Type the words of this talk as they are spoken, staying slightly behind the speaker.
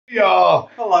Yeah,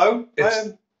 Hello. it's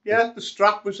Yeah, the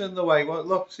strap was in the way. Well,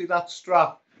 look, see that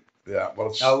strap. yeah.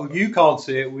 Well, No, you can't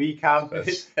see it. We can.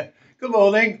 it's Good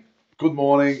morning, good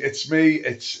morning. It's me.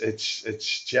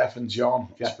 It's Jeff and John.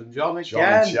 It's Jeff and John John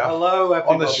and again. Jeff Hello,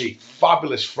 on this everybody.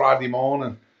 fabulous Friday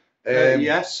morning.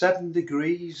 Yes, 7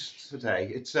 degrees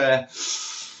today. It's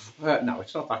no,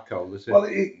 it's not that cold, is it? Well,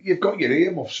 you've got your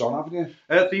earmuffs on, haven't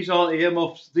you? These aren't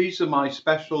earmuffs. These are my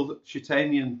special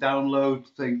Shitanian download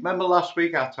thing. Remember last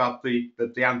week I had to have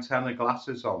the antenna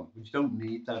glasses on. You don't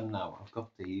need them now. I've got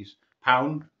these.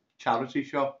 Pound charity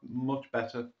shop, much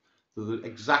better. They're the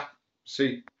exact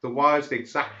the wire's the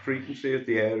exact frequency of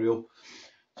the aerial.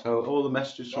 So all the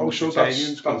messages from Oh, the so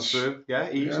Shitanians come that's through. Yeah,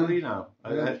 yeah, easily now.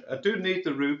 yeah. I do need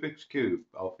the Rubik's Cube,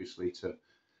 obviously, to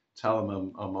tell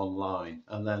them I'm online.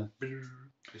 And then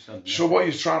they send a So what you're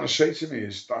message. trying to say to me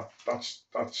is that's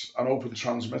an open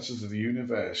transmitter to the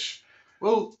universe.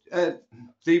 Well,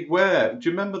 they were. Do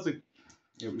you remember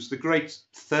it was the great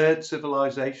third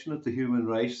civilization of the human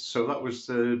race. So that was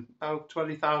about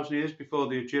 20,000 years before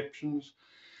the Egyptians.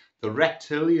 The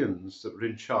reptilians that were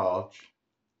in charge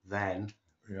then,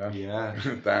 Yeah. yeah,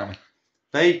 Damn.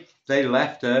 they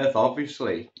left Earth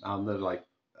obviously, and they're like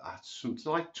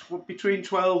something like between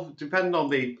 12, depending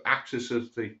on the axis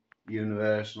of the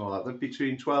universe and all that. They're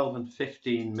between 12 and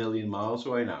 15 million miles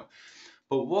away now.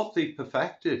 But what they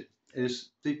perfected is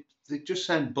they just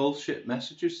send bullshit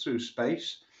messages through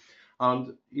space.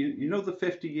 And you know the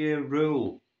 50-year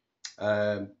rule,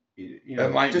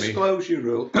 Enlighten me. disclosure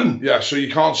rule. Yeah, so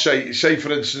you can't say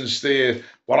for instance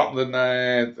what happened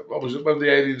in what was it when the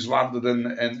aliens landed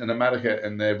in America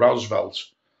in Roosevelt?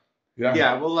 Yeah,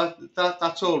 Yeah, well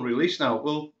that's all released now.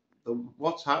 Well,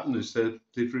 what's happened is that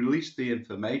they've released the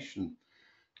information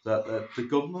that the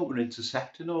government were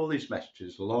intercepting all these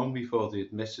messages long before they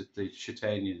admitted the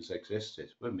Shitanians existed.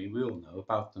 I mean, we all know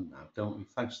about them now, don't we?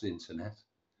 Thanks to the internet.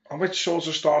 and which sort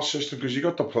of star system? Because you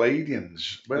got the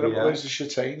Palladians. Yeah. Where's the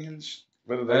Shitanians?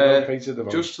 Where are they Uh, located?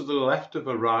 About? just to the left of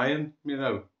Orion,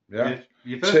 Yeah,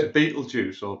 you've heard Ti- of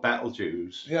Betelgeuse or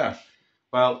Betelgeuse. yeah.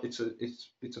 Well, it's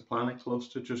a planet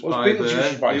cluster just Was by Beetlejuice was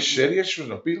there. by Sirius? Was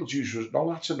it? Beetlejuice was no,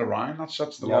 that's in Orion. That's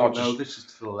the No, largest. this is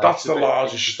to the That's left the of it.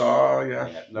 largest star. Yeah,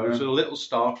 Yeah, no, yeah. it's a little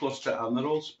star cluster, and they're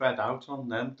all spread out on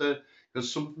them. Because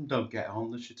some of them don't get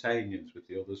on the Shitanians with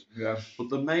the others. Yeah. But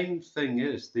the main thing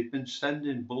is they've been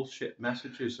sending bullshit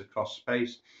messages across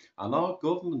space, and our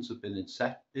governments have been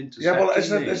Yeah, well,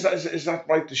 intercepting these. is that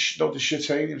right? The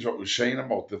Shitanians, what we were saying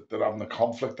about that they're having a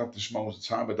conflict at this moment in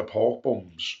time with the pork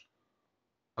bums.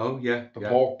 Oh yeah, The yeah.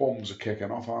 pork bums are kicking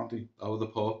off, aren't they? Oh, the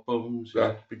pork bums, Yeah,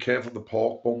 yeah. be careful of the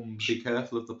pork bums. Be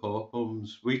careful of the pork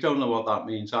bums. We don't know what that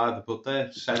means either, but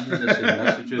they're sending us in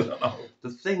messages. The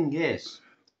thing is,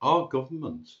 our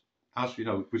government, as you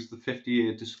know, it was the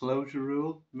 50-year disclosure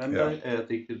rule. Remember,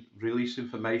 they could release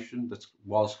information that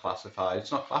was classified.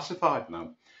 It's not classified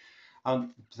now.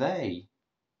 And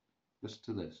listen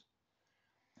to this,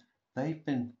 they've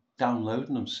been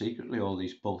downloading them secretly, all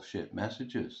these bullshit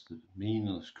messages, the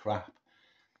meaningless crap.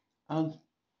 And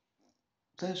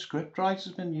their scriptwriters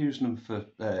have been using them for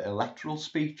electoral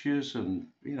speeches and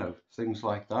things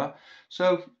like that.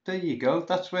 So there you go.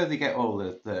 That's where they get all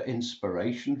the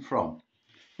inspiration from.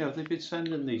 They've been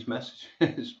sending these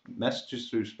messages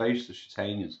through space to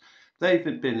Shitanians. They've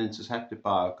been intercepted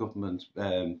by our government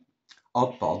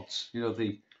oddbods.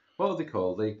 What are they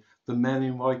called? The men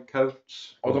in white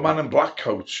coats. Oh, the man in black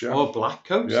coats, yeah. Or black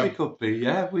coats, Yeah. They could be.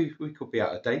 Yeah, we could be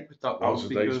out of date with that Out one of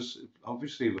date. because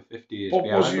obviously we're 50 years But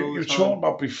behind was you all the were time. talking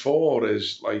about before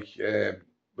is like we're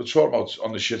talking about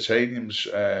on the Shitaniums,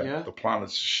 Yeah. the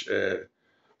planet's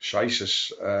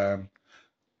Shisus.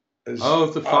 Oh,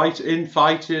 the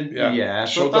fighting. Yeah. Yeah.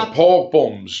 So But the pork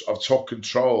bums have took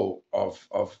control of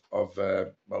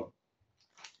well,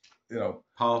 you know,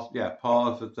 part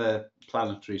of the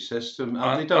planetary system, and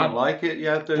they and, don't and like it.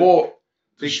 Yeah, they but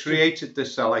created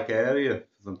this area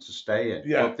for them to stay in.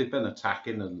 Yeah. But they've been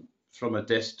attacking them from a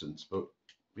distance. But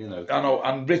I know,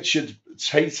 and Richard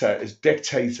Tater is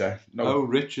dictator. No, oh,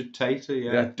 Richard Tater,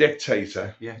 yeah,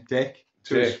 dictator. Yeah, Dick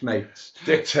to his mates.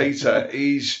 Dictator.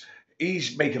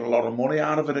 He's making a lot of money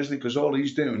out of it, isn't he? Because all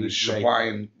he's doing is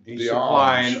supplying He's the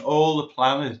supplying arms. all the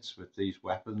planets with these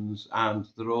weapons, and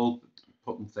they're all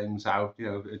putting things out.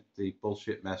 The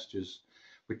bullshit messages,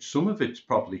 which some of it's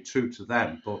probably true to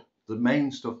them, but the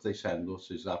main stuff they send us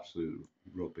is absolute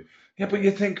rubbish. Yeah, but you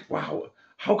think, wow,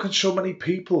 how can so many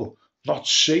people not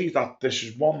see that this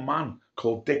is one man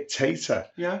called Dictator?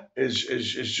 Yeah, is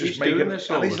just he's making doing this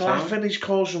all and he's the time. laughing, he's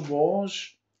causing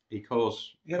wars. He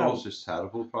causes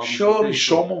terrible problems. Surely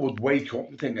someone would wake up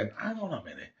and thinking, hang on a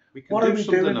minute, we can what are do we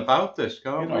something doing about this,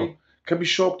 can't we? Can we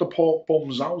sort the pork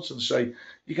bums out and say,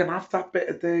 you can have that bit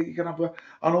of there, you can have that.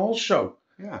 And also,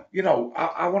 Yeah. you know,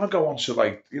 I want to go on to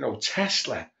like, you know,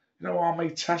 Tesla. You know, our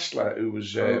mate Tesla, who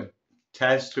was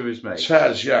Tez to his mate.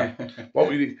 Tez, yeah.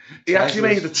 He actually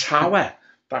made a Tesla's- tower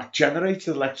that generated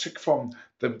electric from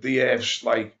the Earth's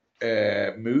like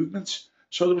movement.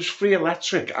 So there was free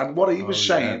electric, and what he was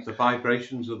saying, the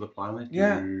vibrations of the planet.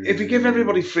 yeah, if you give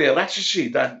everybody free electricity,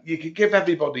 then you can give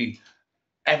everybody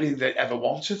everything they ever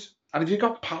wanted. And if you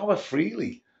got power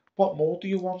freely, what more do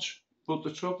you want? But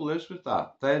the trouble is with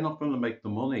that, they're not going to make the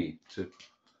money to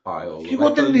buy all the You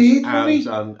wouldn't weapons need money.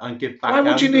 and give back. Why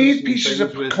would you need pieces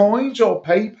of coins or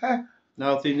paper?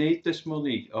 No, they need this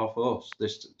money off us,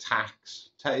 this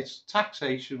tax. It's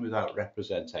taxation without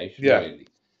representation, really,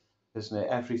 isn't it?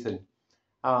 Everything.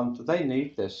 And they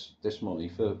need this money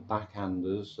for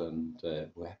backhanders and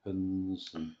weapons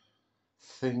and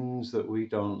things that we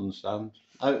don't understand.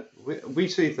 We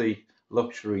see the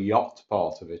luxury yacht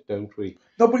part of it, don't we?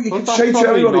 No, but you But can that's say to probably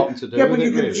everybody, nothing to do yeah, with but you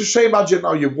it, can really. just say, imagine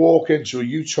now you walk into a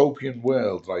utopian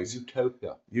world, right?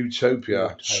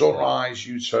 Utopia. Sunrise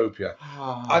utopia.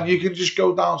 Ah. And you can just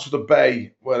go down to the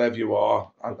bay, wherever you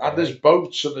are, and there's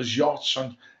boats and there's yachts,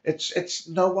 and it's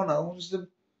no one owns them.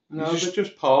 No, they're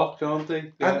just parked, aren't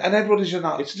they? Yeah. And everybody's in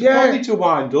that. It's probably to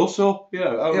wind us up, you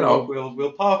know.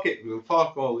 We'll park it. We'll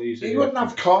park all these. You wouldn't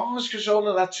have cars because all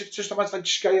electric. Just imagine like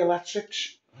scale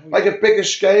electrics, like a bigger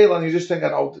scale, and you're just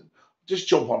thinking, oh, just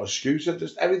jump on a scooter.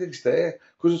 Just everything's there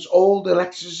because it's all the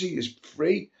electricity is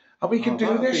free, and we can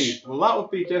do this. Well, that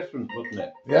would be different, wouldn't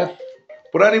it? Yeah.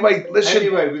 But anyway, listen.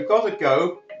 Anyway, we've got to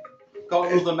go.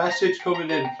 Got another message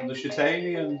coming in from the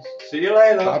Shatanians. See you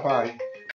later. Bye bye.